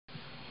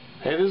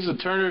Hey, this is a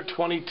Turner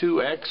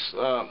 22X.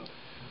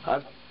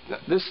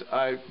 This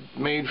I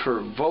made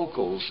for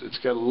vocals. It's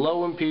got a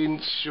low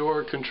impedance,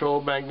 Shure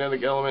Controlled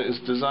Magnetic element. It's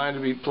designed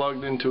to be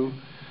plugged into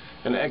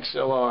an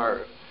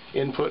XLR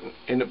input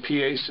in a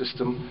PA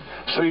system,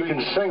 so you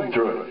can sing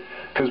through it.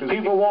 Because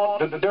people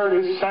want the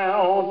dirty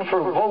sound for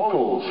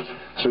vocals.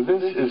 So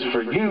this is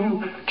for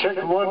you. Check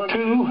 1,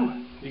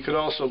 2. You could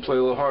also play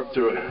a little harp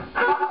through it.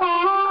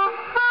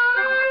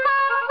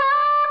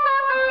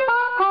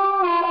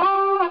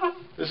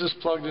 This is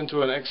plugged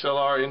into an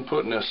XLR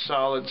input in a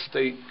solid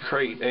state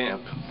crate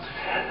amp.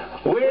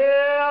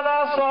 Well,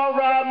 that's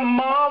alright,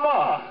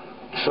 mama.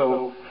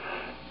 So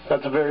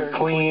that's a very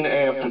clean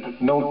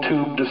amp, no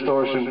tube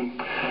distortion.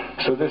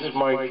 So this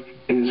mic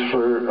is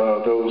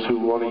for those who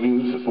want to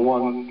use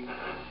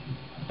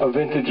a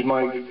vintage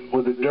mic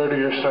with a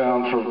dirtier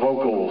sound for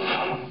vocals.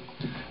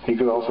 You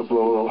could also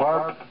blow a little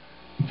harp.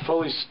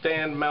 Fully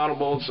stand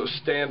mountable. It's a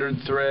standard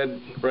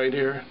thread right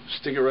here.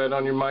 Stick it right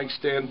on your mic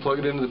stand, plug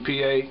it into the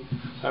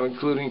PA. I'm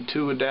including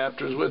 2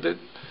 adapters with it,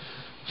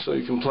 so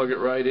you can plug it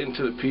right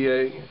into the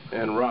PA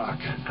and rock.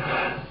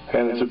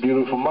 And it's a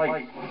beautiful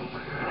mic.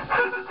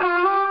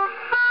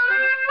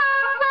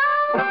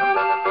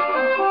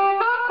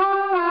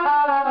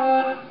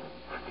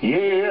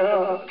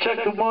 Yeah,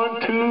 check it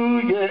 1,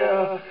 2,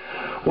 yeah.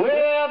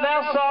 Well,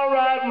 that's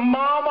alright,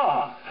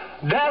 mama.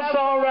 That's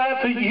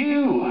alright for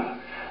you.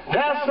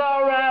 That's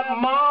alright,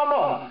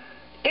 mama.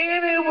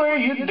 Anywhere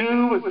you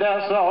do it,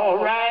 that's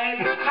alright.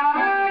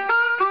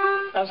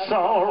 That's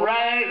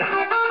alright.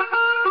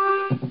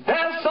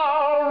 That's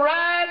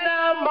alright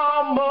now,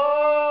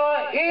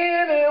 mama.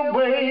 Any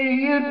way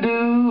you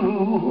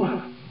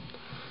do.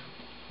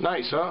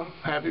 Nice, huh?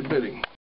 Happy bidding.